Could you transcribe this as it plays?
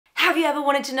Have you ever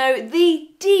wanted to know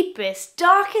the deepest,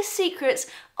 darkest secrets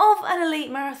of an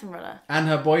elite marathon runner? And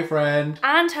her boyfriend.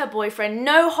 And her boyfriend.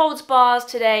 No holds bars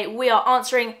today. We are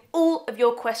answering all of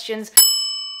your questions.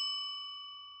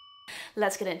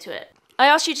 Let's get into it. I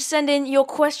asked you to send in your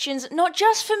questions, not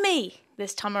just for me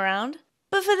this time around,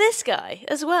 but for this guy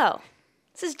as well.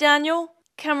 This is Daniel,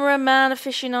 cameraman,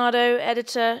 aficionado,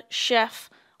 editor, chef,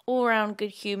 all-round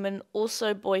good human,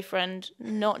 also boyfriend,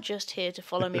 not just here to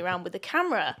follow me around with the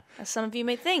camera, as some of you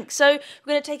may think. So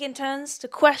we're going to take in turns to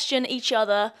question each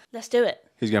other. Let's do it.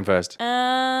 Who's going first?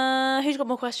 Who's got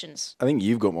more questions? I think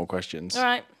you've got more questions. All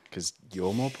right. Because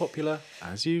you're more popular,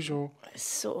 as usual. It's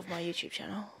sort of my YouTube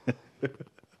channel. All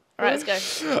right,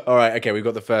 let's go. All right, okay, we've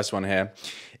got the first one here.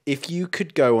 If you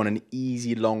could go on an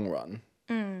easy long run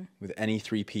with any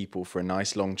three people for a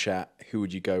nice long chat, who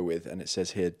would you go with? And it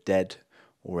says here, dead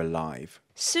or alive.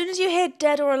 As soon as you hear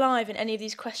dead or alive in any of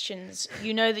these questions,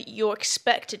 you know that you're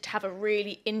expected to have a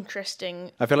really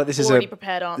interesting, I feel like this already is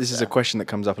prepared answer. This is a question that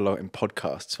comes up a lot in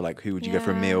podcasts. For like, who would you go for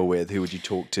a meal with? Who would you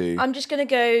talk to? I'm just going to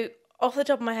go off the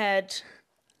top of my head,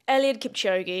 Eliud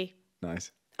Kipchoge.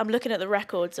 Nice. I'm looking at the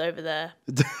records over there.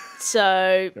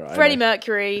 So, Right, Freddie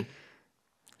Mercury,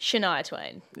 Shania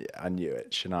Twain. Yeah, I knew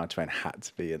it. Shania Twain had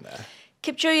to be in there.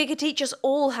 Kipchoge could teach us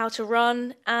all how to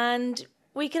run, and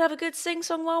we could have a good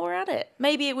sing-song while we're at it.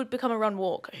 Maybe it would become a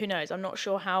run-walk. Who knows? I'm not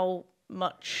sure how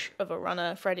much of a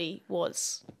runner Freddie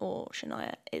was or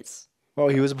Shania is. Well,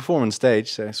 he was a performer on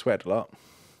stage, so I sweat a lot.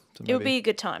 So It would be a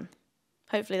good time.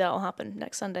 Hopefully that'll happen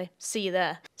next Sunday. See you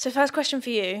there. So first question for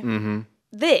you. Mm-hmm.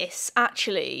 This,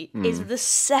 actually, is the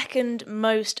second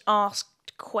most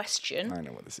asked question. I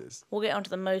know what this is. We'll get onto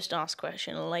the most asked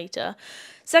question later.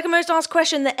 Second most asked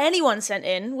question that anyone sent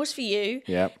in was for you.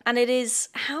 Yep. And it is,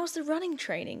 how's the running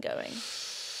training going?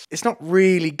 It's not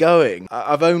really going.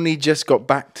 I've only just got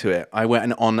back to it. I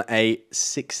went on a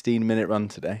 16-minute run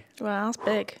today. Wow, that's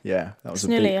big. Yeah, that was It's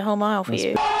nearly a whole mile for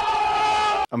you.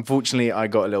 Unfortunately, I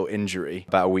got a little injury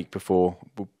about a week before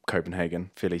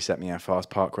Copenhagen. Philly set me a fast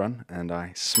park run and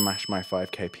I smashed my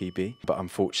 5k PB. But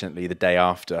unfortunately, the day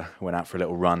after, I went out for a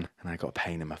little run and I got a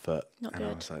pain in my foot. Not and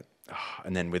good. I was like,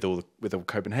 and then with all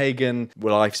Copenhagen,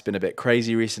 well, life's been a bit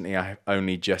crazy recently. I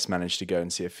only just managed to go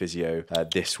and see a physio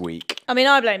this week. I mean,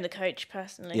 I blame the coach,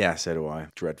 personally. Yeah, so do I.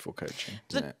 Dreadful coaching,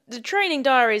 isn't it? The training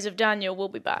diaries of Daniel will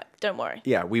be back. Don't worry.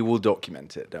 Yeah, we will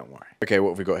document it, don't worry. Okay,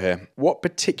 what have we got here? What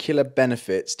particular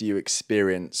benefits do you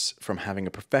experience from having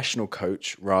a professional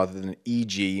coach rather than,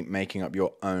 e.g., making up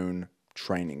your own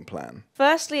training plan?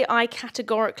 Firstly, I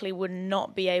categorically would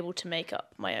not be able to make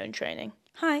up my own training.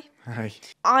 Hi. Hi.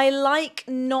 I like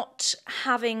not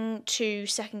having to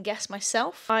second guess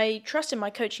myself. I trust in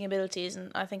my coaching abilities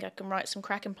and I think I can write some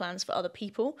cracking plans for other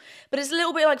people. But it's a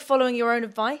little bit like following your own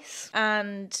advice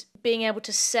and being able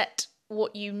to set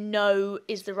what you know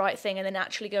is the right thing and then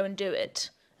actually go and do it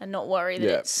and not worry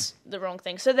that it's the wrong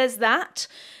thing. So there's that.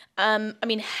 I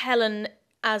mean, Helen,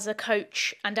 as a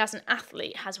coach and as an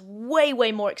athlete, has way,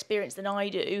 way more experience than I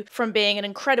do from being an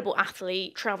incredible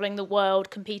athlete, traveling the world,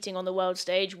 competing on the world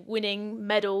stage, winning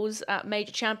medals at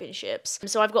major championships.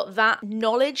 So I've got that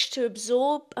knowledge to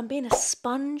absorb. I'm being a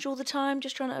sponge all the time,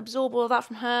 just trying to absorb all of that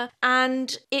from her.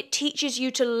 And it teaches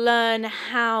you to learn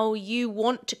how you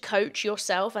want to coach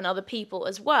yourself and other people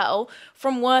as well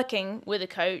from working with a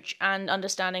coach and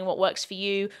understanding what works for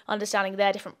you, understanding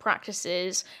their different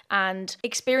practices and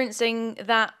experiencing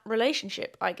that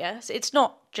relationship, I guess. It's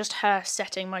not just her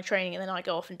setting my training and then I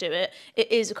go off and do it. It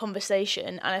is a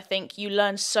conversation, and I think you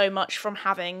learn so much from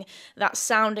having that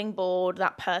sounding board,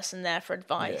 that person there for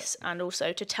advice, and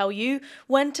also to tell you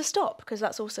when to stop, because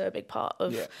that's also a big part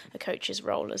of a coach's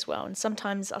role as well. And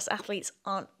sometimes us athletes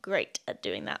aren't great at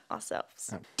doing that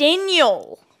ourselves.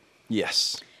 Daniel!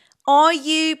 Yes. Are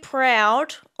you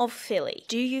proud of Philly?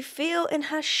 Do you feel in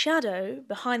her shadow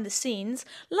behind the scenes?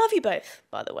 Love you both,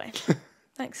 by the way.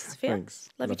 Thanks, Sophia. Thanks.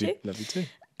 Love you too. Love you too.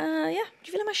 Yeah, do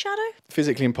you feel in my shadow?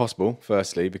 Physically impossible,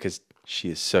 firstly, because she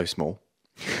is so small.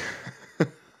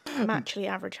 I'm actually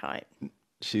average height.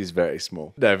 She's very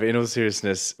small. No, but in all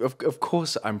seriousness, of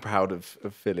course I'm proud of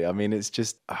Philly. I mean, it's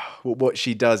just, what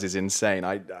she does is insane.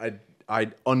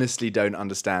 I honestly don't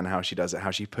understand how she does it,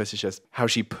 how she pushes us,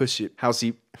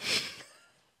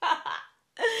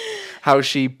 how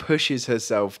she pushes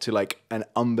herself to like an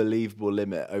unbelievable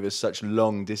limit over such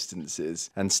long distances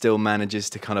and still manages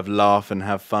to kind of laugh and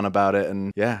have fun about it.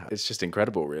 And yeah, it's just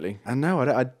incredible, really. And no,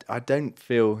 I don't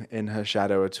feel in her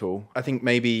shadow at all. I think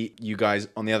maybe you guys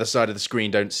on the other side of the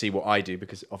screen don't see what I do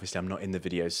because obviously I'm not in the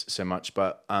videos so much,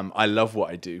 but I love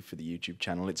what I do for the YouTube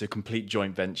channel. It's a complete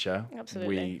joint venture.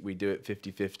 Absolutely. We do it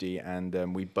 50-50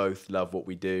 and we both love what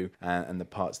we do and the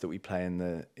parts that we play in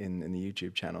the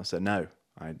YouTube channel. So no,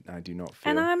 I do not feel...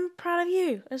 And I'm proud of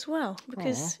you as well,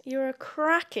 because you're a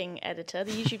cracking editor.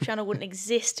 The YouTube channel wouldn't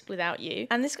exist without you.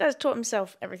 And this guy's taught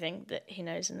himself everything that he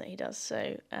knows and that he does.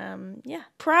 So, yeah.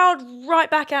 Proud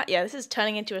right back at you. This is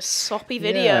turning into a soppy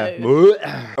video.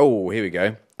 Yeah. Oh, here we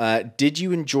go. Did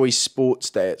you enjoy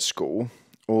sports day at school?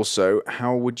 Also,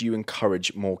 how would you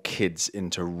encourage more kids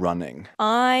into running?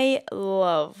 I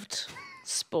loved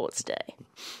sports day.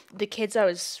 The kids I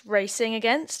was racing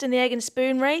against in the egg and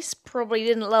spoon race probably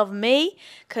didn't love me,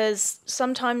 because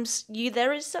sometimes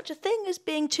there is such a thing as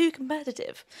being too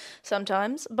competitive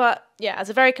sometimes. But yeah, as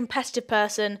a very competitive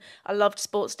person, I loved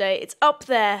sports day. It's up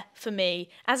there for me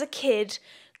as a kid,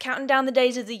 counting down the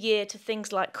days of the year to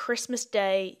things like Christmas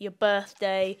Day, your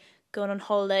birthday, going on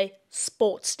holiday,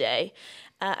 sports day,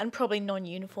 and probably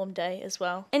non-uniform day as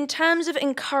well. In terms of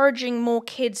encouraging more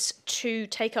kids to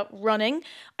take up running,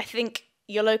 I think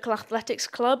your local athletics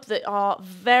club that are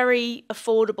very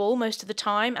affordable most of the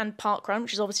time, and parkrun,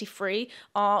 which is obviously free,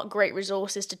 are great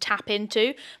resources to tap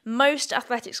into. Most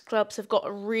athletics clubs have got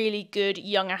a really good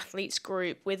young athletes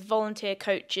group with volunteer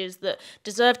coaches that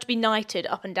deserve to be knighted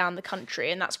up and down the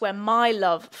country, and that's where my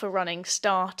love for running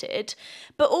started.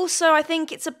 But also I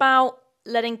think it's about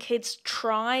letting kids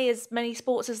try as many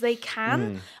sports as they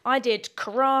can. I did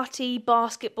karate,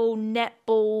 basketball,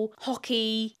 netball,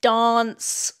 hockey,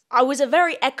 dance. I was a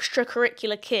very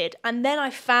extracurricular kid, and then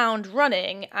I found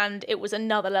running and it was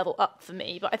another level up for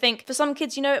me. But I think for some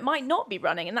kids, it might not be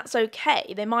running, and that's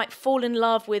okay. They might fall in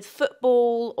love with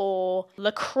football or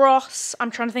lacrosse.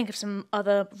 I'm trying to think of some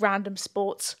other random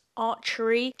sports.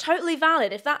 Archery, totally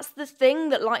valid. If that's the thing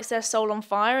that lights their soul on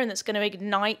fire and that's going to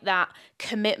ignite that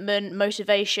commitment,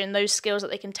 motivation, those skills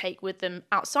that they can take with them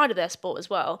outside of their sport as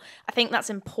well, I think that's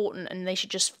important, and they should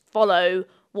just follow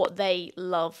what they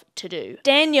love to do.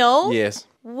 Daniel? Yes.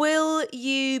 Will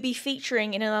you be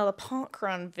featuring in another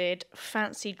parkrun vid,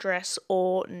 fancy dress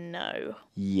or no?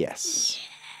 Yes.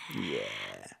 Yeah.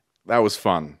 That was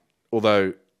fun.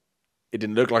 Although it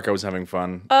didn't look like I was having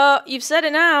fun. You've said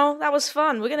it now. That was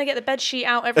fun. We're going to get the bed sheet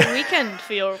out every weekend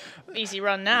for your easy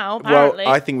run now, apparently.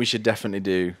 Well, I think we should definitely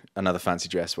do another fancy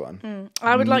dress one.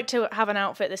 I would like to have an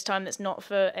outfit this time that's not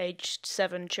for aged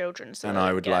 7 children. So and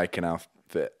I would like an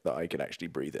outfit that I could actually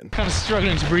breathe in. Kind of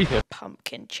struggling to breathe here.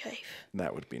 Pumpkin chafe.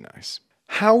 That would be nice.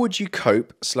 How would you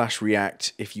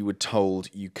cope/react if you were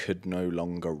told you could no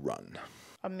longer run?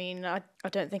 I mean, I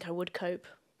don't think I would cope.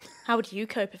 How would you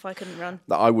cope if I couldn't run?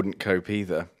 I wouldn't cope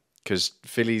either, because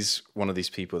Philly's one of these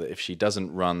people that if she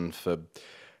doesn't run for,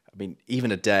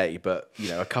 even a day, but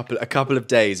a couple of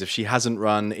days, if she hasn't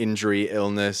run, injury,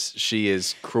 illness, she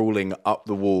is crawling up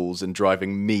the walls and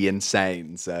driving me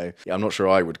insane. So yeah, I'm not sure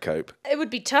I would cope. It would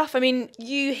be tough. I mean,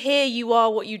 you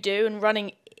are what you do, and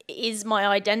running is my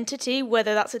identity.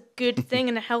 Whether that's a good thing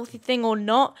and a healthy thing or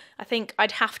not, I think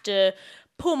I'd have to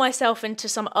pull myself into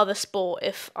some other sport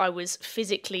if I was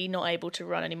physically not able to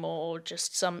run anymore, or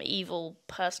just some evil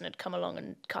person had come along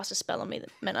and cast a spell on me that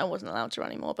meant I wasn't allowed to run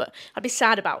anymore. But I'd be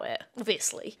sad about it,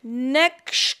 obviously.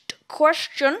 Next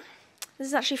question. This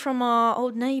is actually from our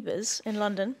old neighbours in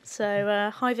London.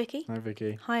 So, hi Vicky. Hi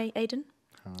Vicky. Hi Aidan.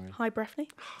 Hi Breffney.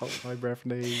 Hi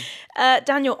Breffney.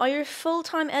 Daniel, are you a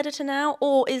full-time editor now,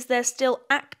 or is there still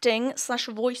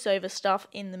acting/voiceover stuff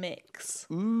in the mix?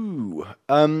 Ooh.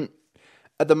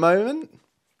 At the moment,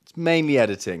 it's mainly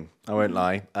editing, I won't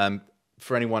lie.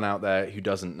 For anyone out there who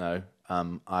doesn't know,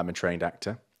 I'm a trained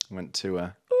actor. I went to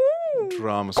a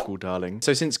drama school, darling.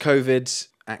 So since COVID,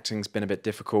 acting's been a bit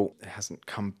difficult. It hasn't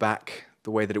come back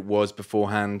the way that it was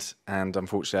beforehand. And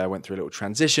unfortunately, I went through a little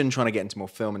transition trying to get into more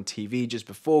film and TV just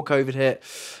before COVID hit.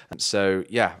 And so,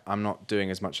 yeah, I'm not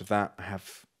doing as much of that. I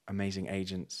have amazing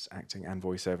agents, acting and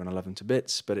voiceover, and I love them to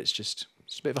bits, but it's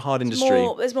a bit of a hard industry.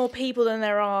 There's more people than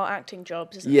there are acting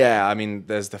jobs, isn't there? Yeah, I mean,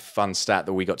 there's the fun stat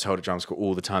that we got told at drama school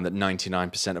all the time that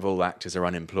 99% of all actors are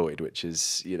unemployed, which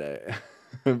is,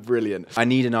 brilliant. I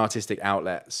need an artistic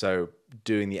outlet, so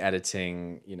doing the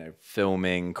editing,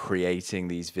 filming, creating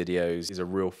these videos is a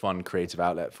real fun creative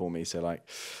outlet for me. So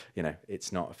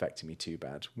it's not affecting me too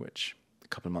bad, which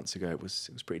couple of months ago, it was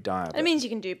pretty dire. It means you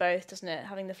can do both, doesn't it?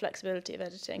 Having the flexibility of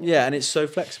editing. Yeah, and it's so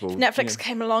flexible. If Netflix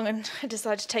came along and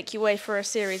decided to take you away for a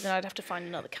series, then I'd have to find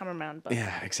another cameraman. But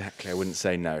yeah, exactly. I wouldn't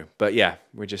say no. But yeah,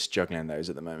 we're just juggling those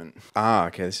at the moment.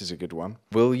 Okay, this is a good one.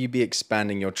 Will you be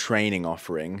expanding your training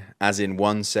offering, as in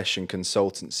one-session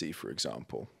consultancy, for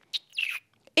example?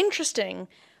 Interesting.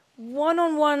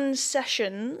 One-on-one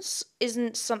sessions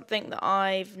isn't something that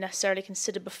I've necessarily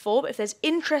considered before, but if there's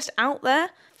interest out there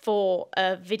for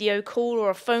a video call or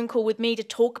a phone call with me to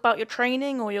talk about your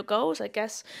training or your goals, I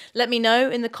guess let me know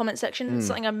in the comment section. It's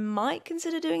something I might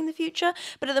consider doing in the future.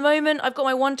 But at the moment, I've got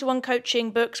my one-to-one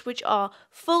coaching books, which are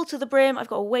full to the brim. I've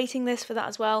got a waiting list for that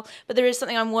as well. But there is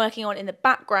something I'm working on in the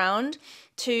background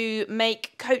to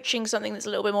make coaching something that's a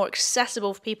little bit more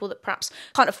accessible for people that perhaps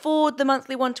can't afford the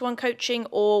monthly one-to-one coaching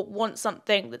or want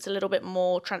something that's a little bit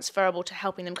more transferable to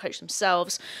helping them coach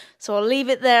themselves. So I'll leave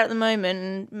it there at the moment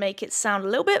and make it sound a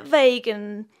little bit vague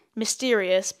and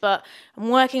mysterious, but I'm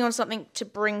working on something to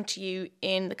bring to you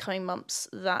in the coming months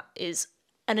that is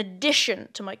an addition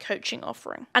to my coaching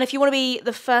offering. And if you want to be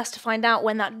the first to find out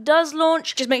when that does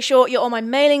launch, just make sure you're on my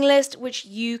mailing list, which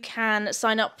you can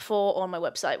sign up for on my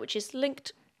website, which is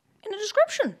linked in the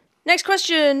description. Next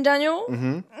question, Daniel.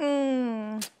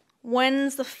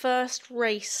 When's the first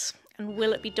race and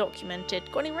will it be documented?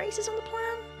 Got any races on the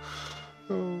plan?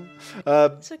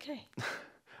 It's okay.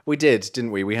 We did,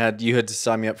 didn't we? You had to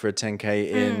sign me up for a 10K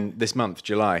in this month,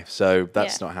 July. So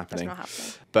that's not happening. That's not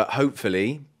happening. But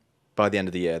hopefully, by the end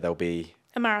of the year, there'll be...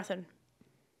 A marathon.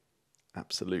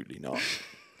 Absolutely not.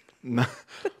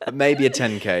 Maybe a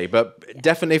 10K, but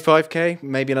definitely 5K,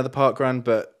 maybe another park run,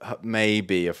 but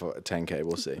maybe a 10K,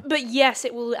 we'll see. But yes,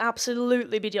 it will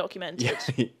absolutely be documented.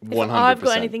 Yeah, 100%. If I've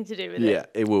got anything to do with it. Yeah,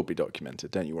 it will be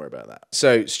documented. Don't you worry about that.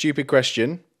 So, stupid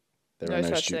question. There No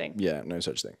such thing. Yeah, no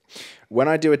such thing. When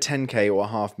I do a 10K or a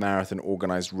half marathon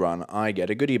organised run, I get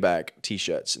a goodie bag,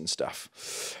 t-shirts and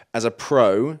stuff. As a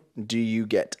pro, do you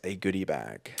get a goodie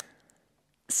bag?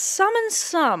 Some and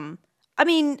some. I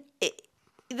mean,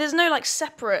 there's no like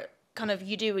separate kind of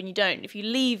you do and you don't. If you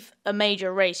leave a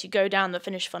major race, you go down the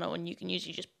finish funnel and you can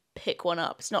usually just pick one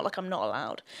up. It's not like I'm not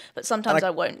allowed, but sometimes I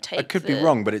won't take. I could be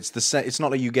wrong, but it's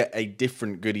not like you get a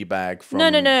different goodie bag from. No.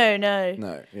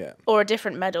 No, yeah. Or a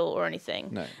different medal or anything.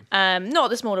 No. Not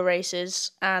the smaller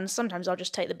races, and sometimes I'll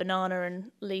just take the banana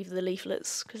and leave the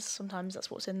leaflets because sometimes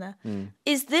that's what's in there.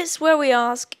 Is this where we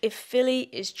ask if Philly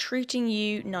is treating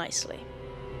you nicely?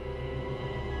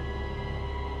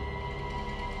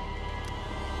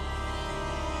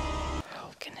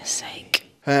 Oh, goodness sake.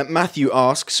 Matthew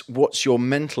asks, what's your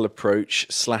mental approach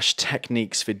 /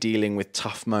 techniques for dealing with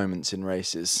tough moments in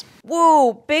races?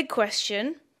 Whoa, big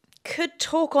question. Could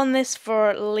talk on this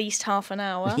for at least half an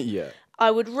hour. Yeah.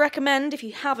 I would recommend, if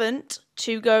you haven't,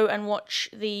 to go and watch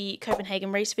the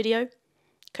Copenhagen race video,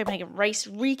 Copenhagen race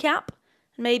recap,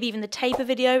 and maybe even the taper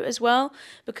video as well,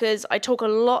 because I talk a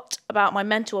lot about my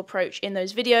mental approach in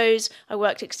those videos. I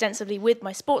worked extensively with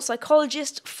my sports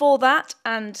psychologist for that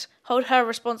and hold her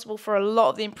responsible for a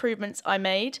lot of the improvements I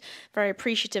made. Very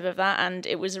appreciative of that, and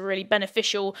it was a really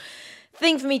beneficial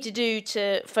thing for me to do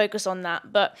to focus on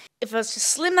that. But if I was to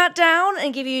slim that down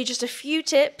and give you just a few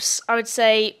tips, I would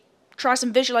say try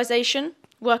some visualization.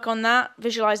 Work on that,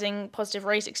 visualizing positive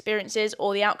race experiences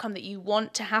or the outcome that you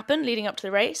want to happen leading up to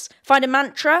the race. Find a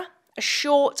mantra, a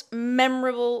short,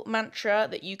 memorable mantra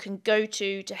that you can go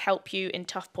to help you in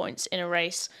tough points in a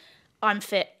race. I'm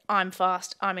fit, I'm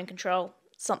fast, I'm in control.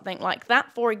 Something like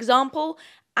that, for example.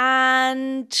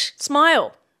 And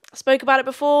smile. I spoke about it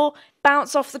before.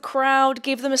 Bounce off the crowd,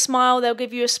 give them a smile, they'll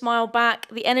give you a smile back.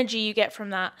 The energy you get from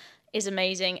that is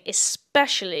amazing,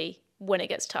 especially when it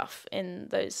gets tough in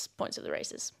those points of the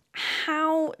races.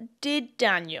 How did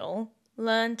Daniel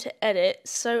learn to edit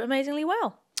so amazingly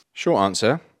well? Short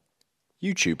answer,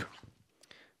 YouTube.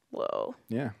 Whoa.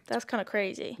 Yeah. That's kind of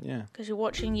crazy. Yeah. Because you're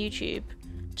watching YouTube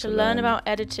to learn about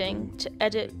editing, to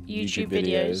edit YouTube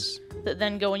videos that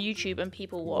then go on YouTube and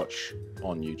people watch.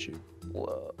 On YouTube.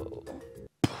 Whoa.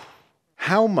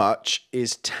 How much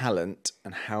is talent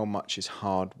and how much is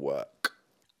hard work?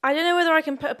 I don't know whether I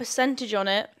can put a percentage on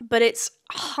it, but it's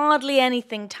hardly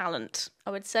anything talent,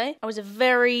 I would say. I was a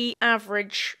very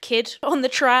average kid on the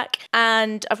track,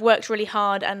 and I've worked really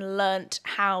hard and learnt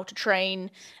how to train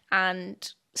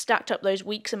and stacked up those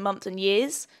weeks and months and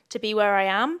years to be where I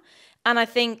am. And I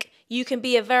think you can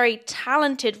be a very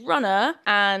talented runner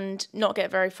and not get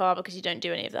very far because you don't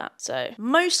do any of that. So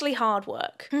mostly hard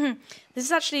work. This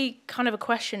is actually kind of a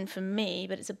question for me,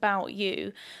 but it's about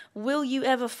you. Will you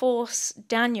ever force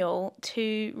Daniel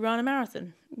to run a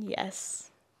marathon?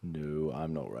 Yes. No,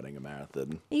 I'm not running a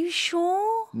marathon. Are you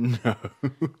sure? No.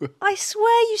 I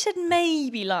swear you said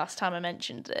maybe last time I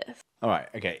mentioned this. All right,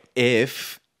 okay.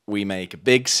 If we make a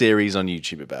big series on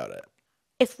YouTube about it.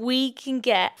 If we can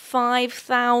get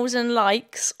 5,000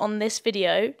 likes on this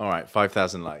video... All right,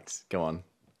 5,000 likes. Go on.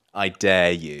 I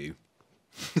dare you.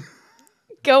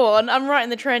 Go on, I'm writing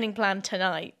the training plan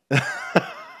tonight.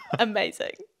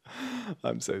 Amazing.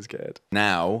 I'm so scared.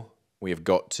 Now we have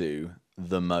got to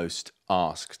the most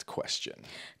asked question.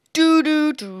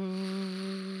 Do-do-do.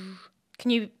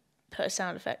 Can you put a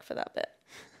sound effect for that bit?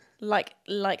 Like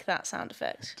that sound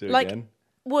effect. Do it again.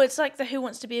 Well, it's like the Who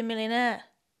Wants to Be a Millionaire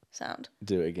sound.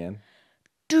 Do it again.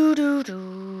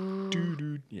 Do-do-do.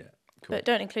 Doo-doo. Yeah, cool. But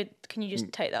don't include... Can you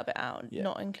just take that bit out and Yeah.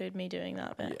 not include me doing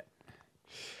that bit? Yeah.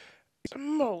 The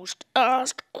most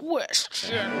asked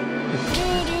question.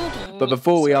 But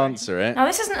before we answer it... Now,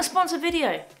 this isn't a sponsored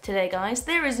video today, guys.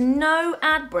 There is no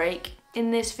ad break in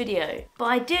this video. But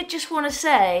I did just want to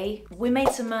say, we made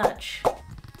some merch.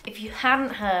 If you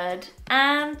hadn't heard,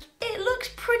 and it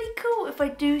looks pretty cool if I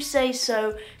do say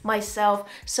so myself,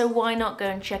 so why not go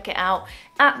and check it out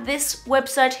at this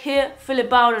website here,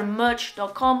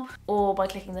 philipbowdenmerch.com, or by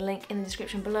clicking the link in the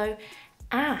description below.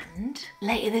 And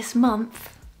later this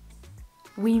month,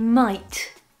 we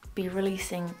might be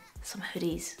releasing some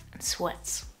hoodies and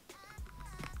sweats.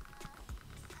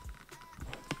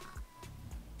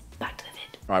 Back to the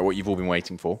vid. All right, what you've all been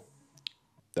waiting for.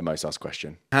 The most asked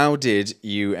question. How did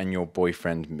you and your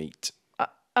boyfriend meet?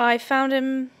 I found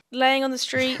him laying on the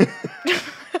street.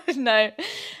 No.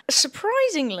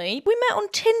 Surprisingly, we met on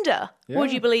Tinder. Yeah.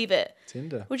 Would you believe it?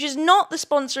 Tinder. Which is not the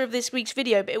sponsor of this week's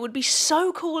video, but it would be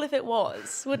so cool if it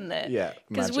was, wouldn't it? Yeah,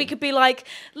 Because we imagine. could be like,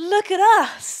 look at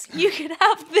us. You could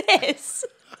have this.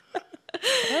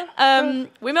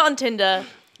 We met on Tinder.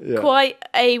 Yeah. Quite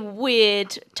a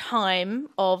weird time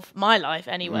of my life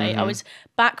anyway. I was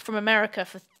back from America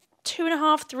for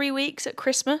 2.5, 3 weeks at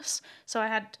Christmas. So I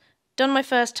had done my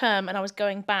first term and I was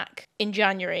going back in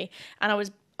January. And I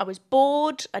was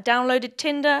bored. I downloaded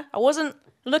Tinder. I wasn't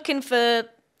looking for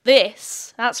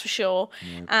this, that's for sure.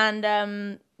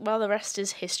 And well, the rest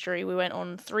is history. We went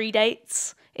on 3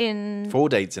 dates in 4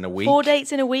 dates in a week. 4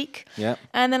 dates in a week. Yeah.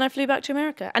 And then I flew back to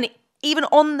America. And even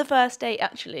on the first date,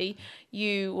 actually,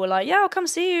 you were like, yeah, I'll come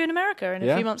see you in America in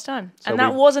a few months' time. So and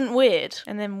that wasn't weird.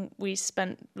 And then we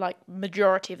spent, like,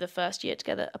 majority of the first year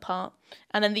together apart.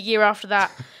 And then the year after that,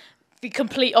 the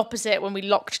complete opposite when we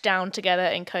locked down together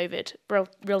in COVID.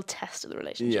 Real test of the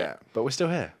relationship. Yeah, but we're still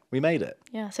here. We made it.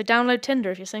 Yeah, so download Tinder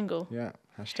if you're single. Yeah.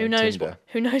 Hashtag Who knows Tinder.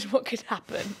 who knows what could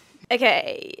happen.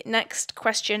 Okay, next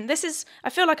question. This is, I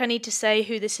feel like I need to say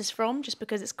who this is from just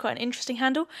because it's quite an interesting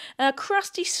handle.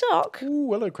 Krusty Sock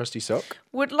Ooh, hello, Krusty Sock.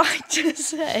 would like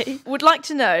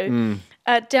to know,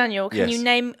 Daniel, can Yes. you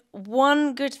name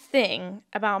one good thing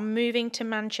about moving to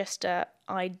Manchester?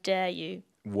 I dare you.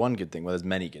 One good thing. Well, there's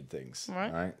many good things.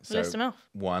 Right. So List them off.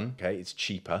 one, okay, it's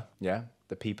cheaper. Yeah.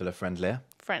 The people are friendlier.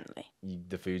 Friendly.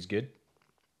 The food's good.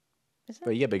 Is it?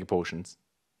 But you get bigger portions.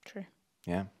 True.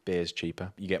 Yeah. Beer's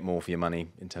cheaper. You get more for your money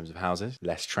in terms of houses.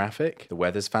 Less traffic. The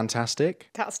weather's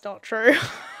fantastic. That's not true.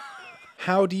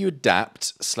 How do you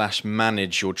adapt /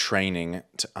 manage your training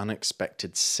to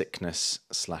unexpected sickness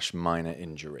 / minor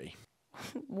injury?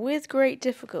 With great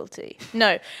difficulty.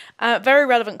 No. Very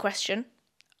relevant question.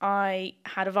 I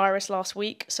had a virus last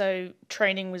week, so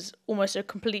training was almost a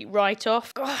complete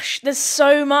write-off. Gosh, there's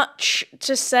so much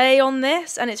to say on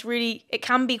this, and it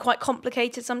can be quite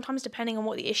complicated sometimes depending on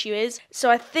what the issue is. So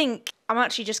I think I'm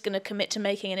actually just going to commit to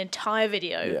making an entire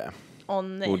video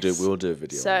on this. We'll do a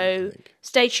video. So on it, I think.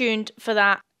 stay tuned for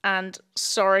that, and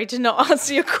sorry to not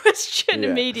answer your question Yeah.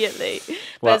 immediately, but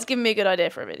Well- it's given me a good idea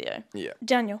for a video. Yeah.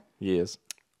 Daniel, Years.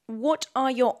 what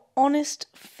are your honest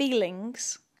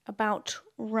feelings about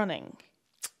running?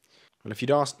 Well, if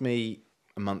you'd asked me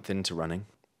a month into running,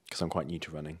 because I'm quite new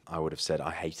to running, I would have said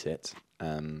I hate it.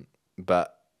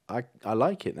 But I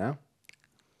like it now.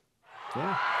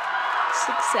 Yeah.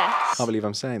 Success. Can't believe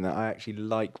I'm saying that. I actually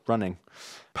like running.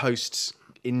 Post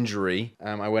injury,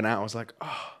 I went out. I was like,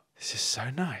 oh, this is so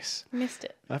nice. Missed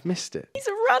it. I've missed it. He's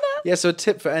a runner. Yeah. So a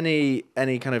tip for any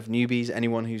kind of newbies,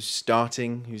 anyone who's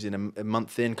starting, who's in a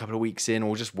month in, a couple of weeks in,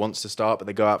 or just wants to start, but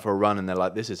they go out for a run and they're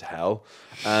like, this is hell.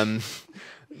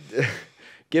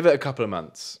 Give it a couple of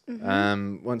months.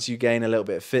 Once you gain a little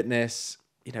bit of fitness,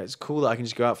 it's cool that I can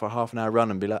just go out for a half an hour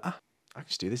run and be like, I can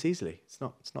just do this easily. It's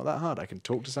not that hard. I can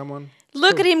talk to someone.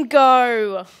 Look at him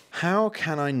go. How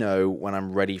can I know when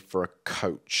I'm ready for a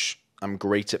coach? I'm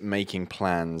great at making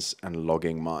plans and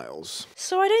logging miles.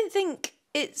 So I don't think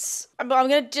I'm going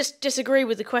to just disagree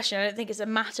with the question. I don't think it's a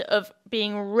matter of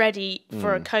being ready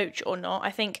for a coach or not.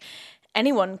 I think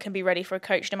anyone can be ready for a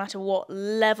coach no matter what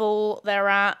level they're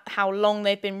at, how long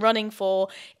they've been running for.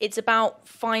 It's about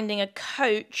finding a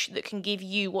coach that can give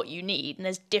you what you need. And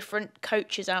there's different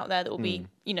coaches out there that will be,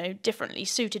 differently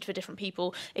suited for different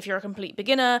people. If you're a complete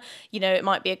beginner, it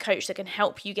might be a coach that can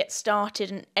help you get started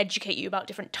and educate you about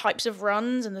different types of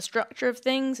runs and the structure of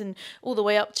things, and all the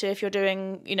way up to if you're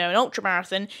doing, an ultra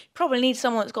marathon, you probably need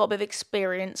someone that's got a bit of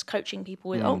experience coaching people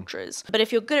with ultras. But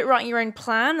if you're good at writing your own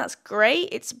plan, that's great.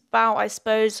 It's about, I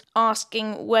suppose,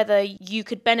 asking whether you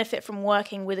could benefit from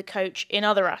working with a coach in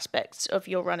other aspects of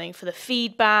your running, for the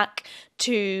feedback,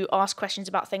 to ask questions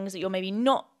about things that you're maybe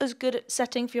not as good at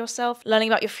setting for yourself, learning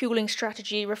about your fueling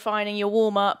strategy, refining your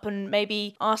warm-up, and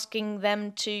maybe asking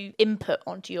them to input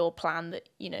onto your plan that,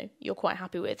 you're quite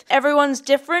happy with. Everyone's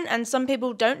different, and some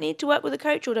people don't need to work with a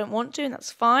coach or don't want to, and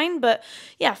that's fine. But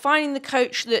yeah, finding the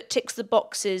coach that ticks the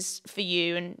boxes for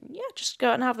you, and just go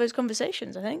out and have those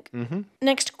conversations, I think. Mm-hmm.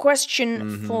 Next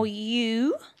question for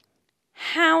you.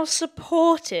 How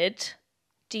supported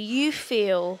do you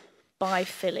feel by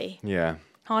Philly? Yeah.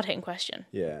 Hard-hitting question.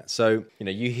 Yeah. So,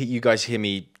 you guys hear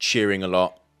me cheering a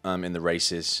lot in the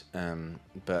races,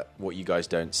 but what you guys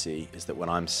don't see is that when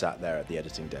I'm sat there at the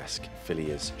editing desk, Philly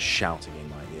is shouting in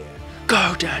my ear,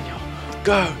 "Go, Daniel!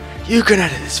 Go! You can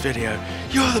edit this video!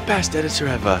 You're the best editor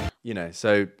ever!"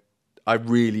 So I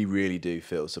really, really do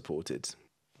feel supported.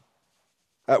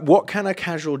 What can a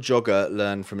casual jogger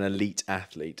learn from an elite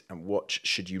athlete, and what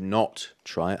should you not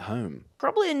try at home?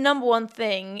 Probably the number one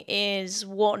thing is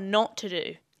what not to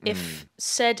do. If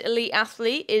said elite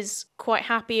athlete is quite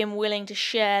happy and willing to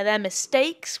share their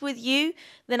mistakes with you,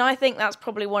 then I think that's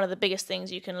probably one of the biggest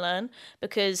things you can learn,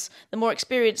 because the more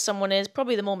experienced someone is,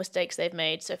 probably the more mistakes they've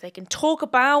made. So if they can talk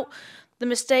about the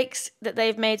mistakes that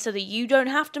they've made so that you don't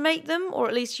have to make them, or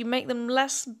at least you make them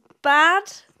less bad,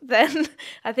 then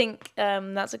I think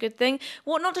that's a good thing.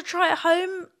 What not to try at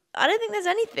home? I don't think there's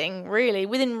anything really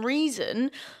within reason.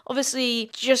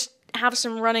 Obviously, just have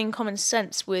some running common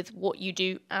sense with what you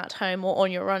do at home or on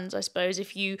your runs, I suppose.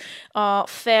 If you are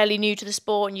fairly new to the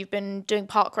sport and you've been doing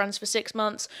park runs for 6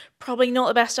 months, probably not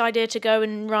the best idea to go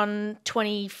and run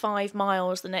 25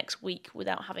 miles the next week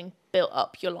without having built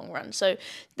up your long run. So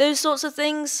those sorts of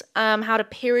things, how to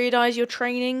periodize your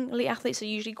training. Elite athletes are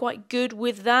usually quite good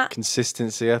with that.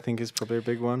 Consistency, I think, is probably a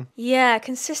big one. Yeah,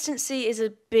 consistency is a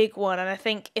big one. And I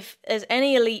think if there's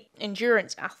any elite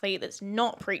endurance athlete that's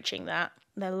not preaching that,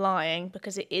 they're lying,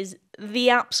 because it is the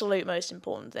absolute most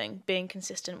important thing, being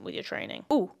consistent with your training.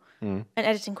 An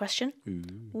editing question.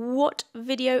 What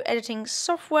video editing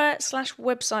software /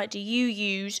 website do you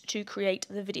use to create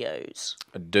the videos?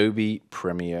 Adobe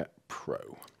Premiere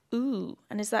Pro.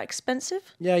 And is that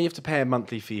expensive? Yeah, you have to pay a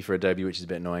monthly fee for Adobe, which is a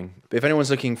bit annoying. But if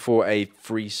anyone's looking for a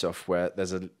free software,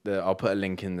 I'll put a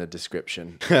link in the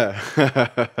description.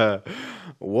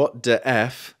 What the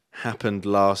F happened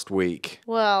last week?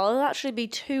 Well, it'll actually be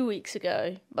 2 weeks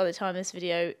ago by the time this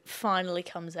video finally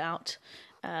comes out.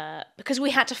 Because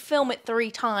we had to film it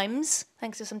 3 times,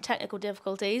 thanks to some technical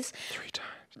difficulties. 3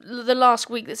 times. The last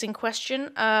week that's in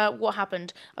question, what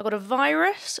happened? I got a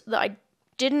virus that I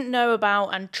didn't know about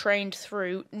and trained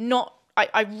through.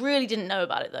 I really didn't know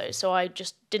about it though, so I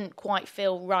just didn't quite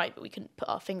feel right, but we couldn't put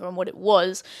our finger on what it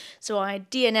was. So I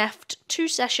DNF'd 2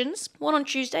 sessions, one on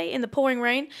Tuesday in the pouring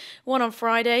rain, one on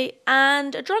Friday,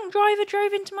 and a drunk driver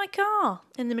drove into my car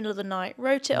in the middle of the night,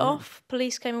 wrote it off.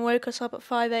 Police came and woke us up at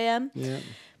 5 a.m. Yeah.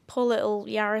 Poor little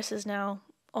Yaris is now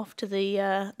off to the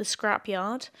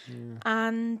scrapyard. Yeah.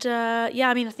 And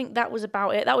I think that was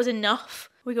about it. That was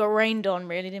enough. We got rained on,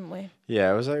 really, didn't we?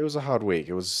 Yeah, it was a hard week.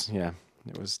 It was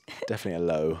definitely a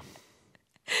low.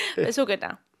 But it's all good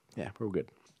now. Yeah, we're all good.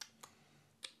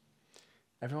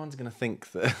 Everyone's going to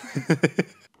think that...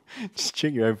 Just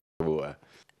drink your own water.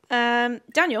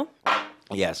 Daniel?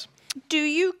 Yes. Do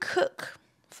you cook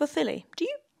for Philly? Do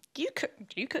you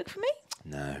cook for me?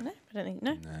 No. No, I don't think,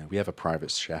 no. No, we have a private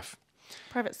chef.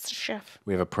 Private chef.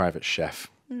 We have a private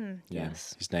chef.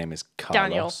 Yes. His name is Carlos.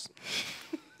 Daniel.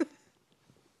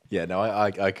 Yeah, no,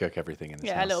 I cook everything in this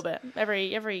house. Yeah, a little bit.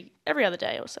 Every other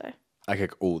day or so. I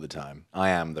cook all the time. I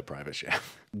am the private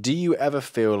chef. Do you ever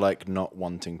feel like not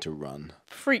wanting to run?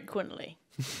 Frequently.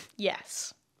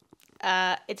 Yes.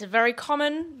 It's a very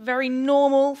common, very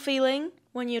normal feeling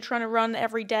when you're trying to run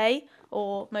every day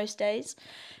or most days.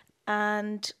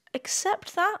 And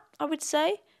accept that, I would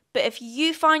say. But if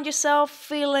you find yourself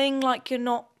feeling like you're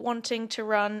not wanting to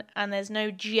run and there's no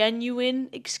genuine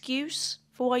excuse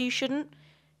for why you shouldn't,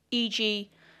 e.g.,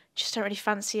 just don't really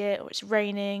fancy it, or it's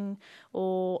raining,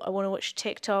 or I want to watch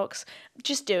TikToks,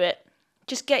 just do it.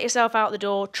 just get yourself out the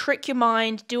door, trick your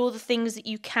mind, do all the things that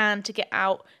you can to get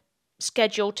out,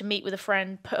 schedule to meet with a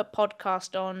friend, put a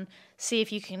podcast on, see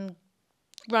if you can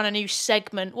run a new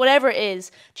segment, whatever it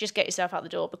is, just get yourself out the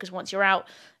door, because once you're out,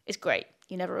 it's great.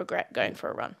 You never regret going for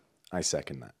a run. I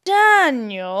second that.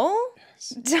 Daniel, Yes.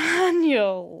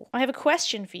 Daniel, I have a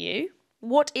question for you.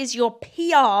 What is your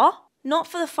PR, not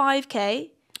for the 5K,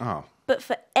 but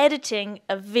for editing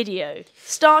a video?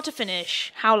 Start to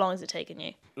finish, how long has it taken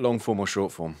you? Long form or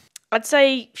short form? I'd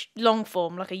say long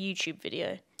form, like a YouTube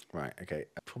video. Right, okay.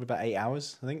 Probably about 8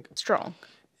 hours, I think. Strong.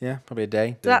 Yeah, probably a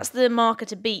day. So that's the marker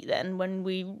to beat then when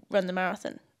we run the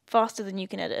marathon. Faster than you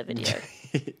can edit a video.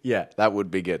 Yeah, that would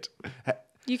be good.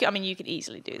 You could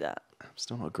easily do that. I'm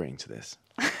still not agreeing to this.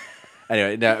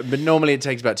 Anyway, no, but normally it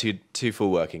takes about two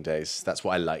full working days. That's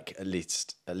what I like. At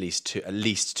least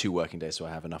two working days, so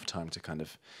I have enough time to kind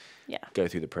of go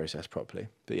through the process properly.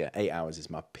 But yeah, 8 hours is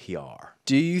my PR.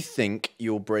 Do you think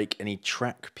you'll break any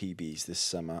track PBs this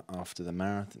summer after the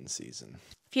marathon season?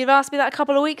 If you'd have asked me that a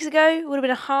couple of weeks ago, it would have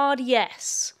been a hard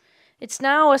yes. It's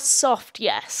now a soft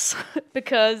yes,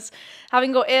 because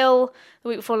having got ill the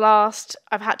week before last,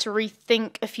 I've had to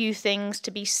rethink a few things to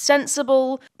be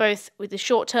sensible, both with the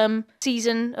short-term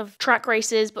season of track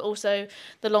races, but also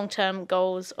the long-term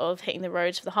goals of hitting the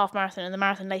roads for the half marathon and the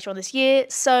marathon later on this year.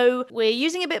 So we're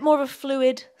using a bit more of a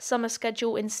fluid summer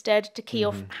schedule instead to key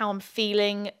off how I'm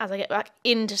feeling as I get back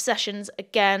into sessions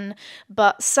again.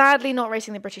 But sadly not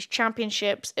racing the British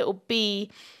Championships. It will be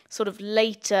sort of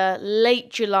late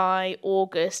July,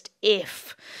 August,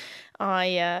 if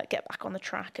I get back on the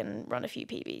track and run a few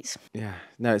PBs. Yeah,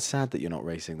 no, it's sad that you're not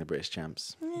racing the British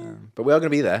Champs. But we are going to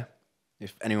be there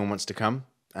if anyone wants to come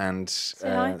and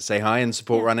say hi and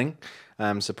support running,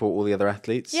 support all the other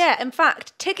athletes. Yeah, in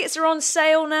fact, tickets are on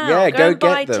sale now. Yeah, go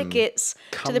buy get them. tickets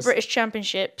to the British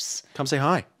Championships. Come say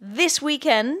hi. This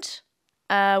weekend,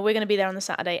 we're going to be there on the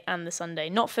Saturday and the Sunday.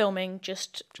 Not filming,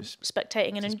 just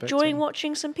spectating and enjoying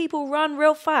watching some people run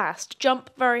real fast, jump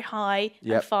very high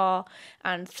and far,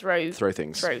 and throw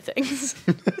things.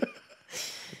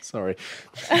 Sorry.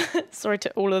 Sorry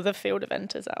to all of the field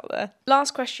eventers out there.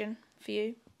 Last question for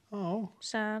you. Oh.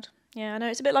 Sad. Yeah, I know.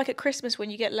 It's a bit like at Christmas when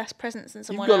you get less presents than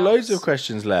someone else. You've got else. loads of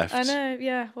questions left. I know,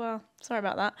 yeah. Well, sorry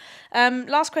about that.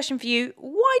 Last question for you.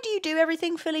 Why do you do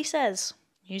everything Philly says?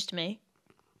 News to me.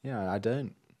 Yeah, I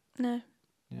don't. No.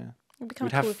 Yeah.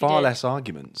 We'd have far less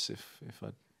arguments if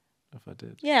I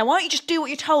did. Yeah, why don't you just do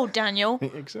what you're told, Daniel?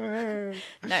 Exactly.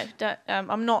 No, don't,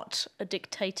 I'm not a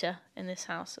dictator in this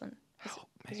house,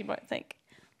 as you might think.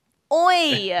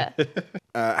 Oi!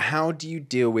 How do you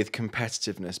deal with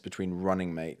competitiveness between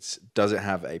running mates? Does it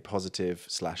have a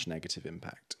positive/negative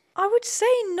impact? I would say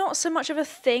not so much of a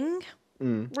thing,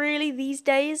 really, these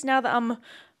days, now that I'm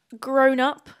grown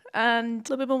up and a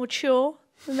little bit more mature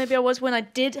than maybe I was when I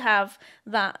did have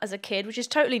that as a kid, which is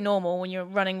totally normal when you're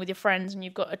running with your friends and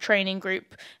you've got a training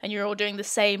group and you're all doing the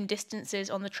same distances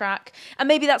on the track. And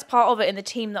maybe that's part of it in the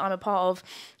team that I'm a part of.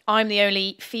 I'm the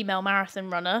only female marathon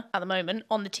runner at the moment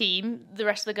on the team. The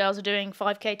rest of the girls are doing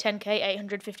 5K, 10K,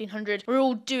 800, 1500. We're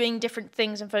all doing different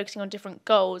things and focusing on different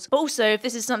goals. But also, if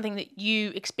this is something that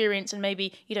you experience and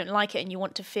maybe you don't like it and you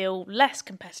want to feel less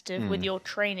competitive with your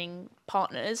training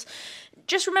partners,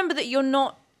 just remember that you're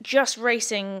not just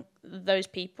racing those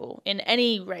people in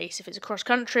any race. If it's a cross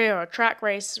country or a track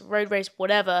race, road race,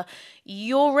 whatever,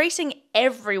 you're racing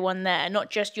everyone there,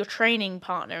 not just your training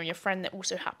partner and your friend that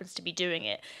also happens to be doing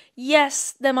it.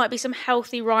 Yes, there might be some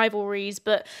healthy rivalries,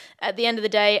 but at the end of the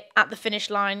day, at the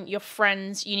finish line, your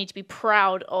friends, you need to be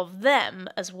proud of them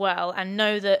as well and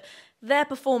know that their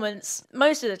performance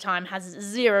most of the time has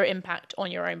zero impact on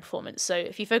your own performance. So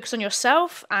if you focus on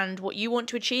yourself and what you want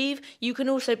to achieve, you can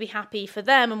also be happy for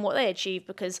them and what they achieve,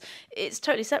 because it's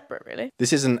totally separate, really.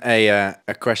 This isn't a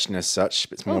question as such,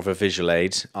 it's more of a visual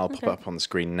aid. I'll pop it up on the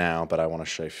screen now, but I want to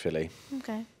show Philly.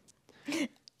 Okay.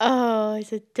 Oh,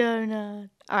 it's a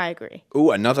donut. I agree. Oh,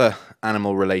 another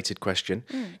animal-related question.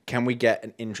 Can we get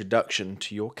an introduction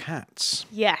to your cats?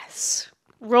 Yes.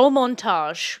 Roll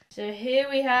montage. So here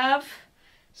we have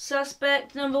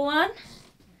suspect number 1.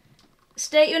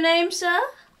 State your name, sir.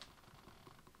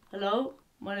 Hello,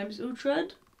 my name is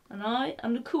Uhtred, and I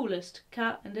am the coolest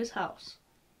cat in this house.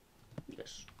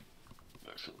 Yes.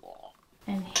 Yes, you are.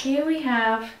 And here we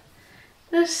have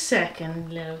the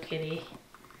second little kitty.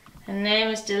 Her name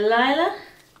is Delilah,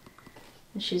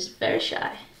 and she's very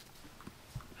shy.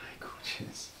 Hi,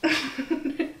 gorgeous.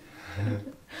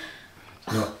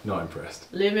 Not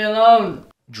impressed. Leave me alone.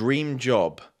 Dream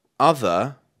job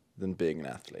other than being an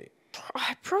athlete?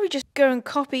 I'd probably just go and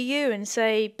copy you and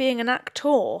say being an actor.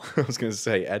 I was going to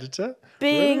say editor.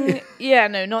 Being, Really? yeah,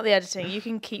 no, not the editing. You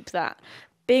can keep that.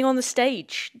 Being on the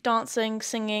stage, dancing,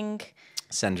 singing.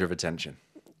 Center of attention.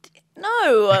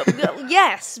 No,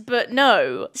 yes, but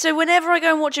no. So whenever I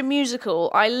go and watch a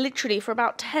musical, I literally, for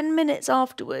about 10 minutes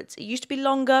afterwards, it used to be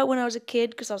longer when I was a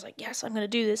kid, because I was like, yes, I'm going to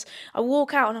do this. I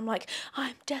walk out and I'm like,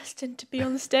 I'm destined to be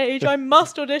on the stage. I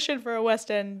must audition for a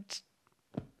West End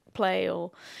play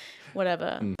or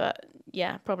whatever. But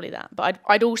yeah, probably that. But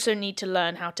I'd also need to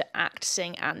learn how to act,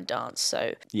 sing and dance.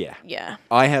 So yeah.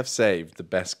 I have saved the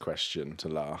best question to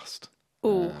last.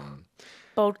 Ooh,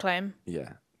 bold claim.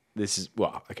 Yeah. This is,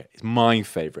 well, okay, it's my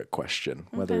favourite question.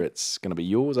 Whether it's going to be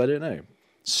yours, I don't know.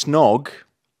 Snog,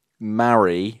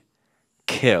 marry,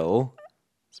 kill,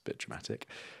 it's a bit dramatic,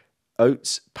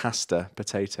 oats, pasta,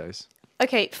 potatoes.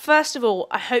 Okay, first of all,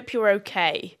 I hope you're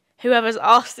okay. Whoever's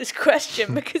asked this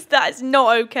question, because that is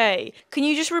not okay. Can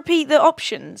you just repeat the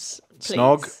options, please?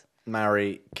 Snog,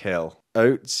 marry, kill,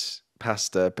 oats,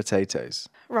 pasta, potatoes.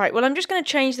 Right, well, I'm just going to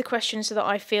change the question so that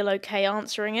I feel okay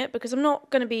answering it, because I'm not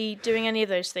going to be doing any of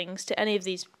those things to any of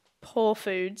these poor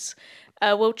foods.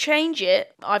 We'll change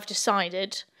it, I've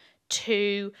decided,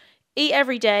 to eat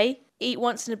every day, eat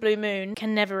once in a blue moon,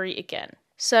 can never eat again.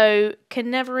 So, can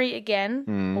never eat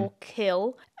again, or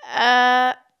kill.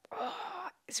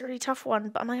 It's a really tough one,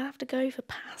 but I'm going to have to go for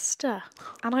pasta.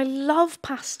 And I love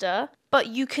pasta, but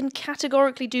you can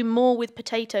categorically do more with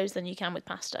potatoes than you can with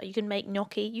pasta. You can make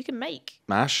gnocchi, you can make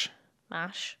Mash,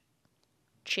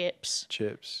 chips,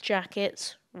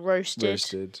 jackets,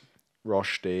 roasted,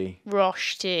 roshti.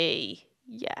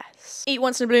 Yes. Eat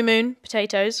once in a blue moon,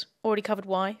 potatoes, already covered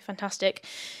why, fantastic.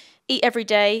 Eat every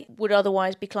day would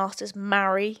otherwise be classed as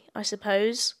marry, I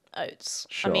suppose. Oats.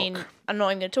 Shock. I mean, I'm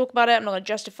not even going to talk about it, I'm not going to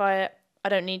justify it. I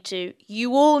don't need to.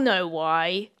 You all know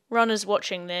why. Runners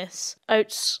watching this.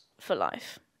 Oats for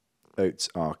life. Oats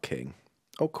are king.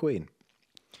 Or queen.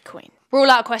 Queen. We're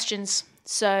all out of questions.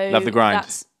 So Love the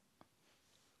grind.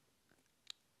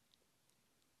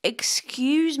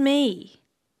 Excuse me.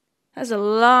 That's the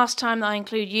last time that I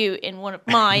include you in one of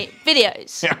my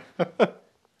videos.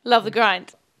 Love the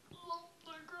grind.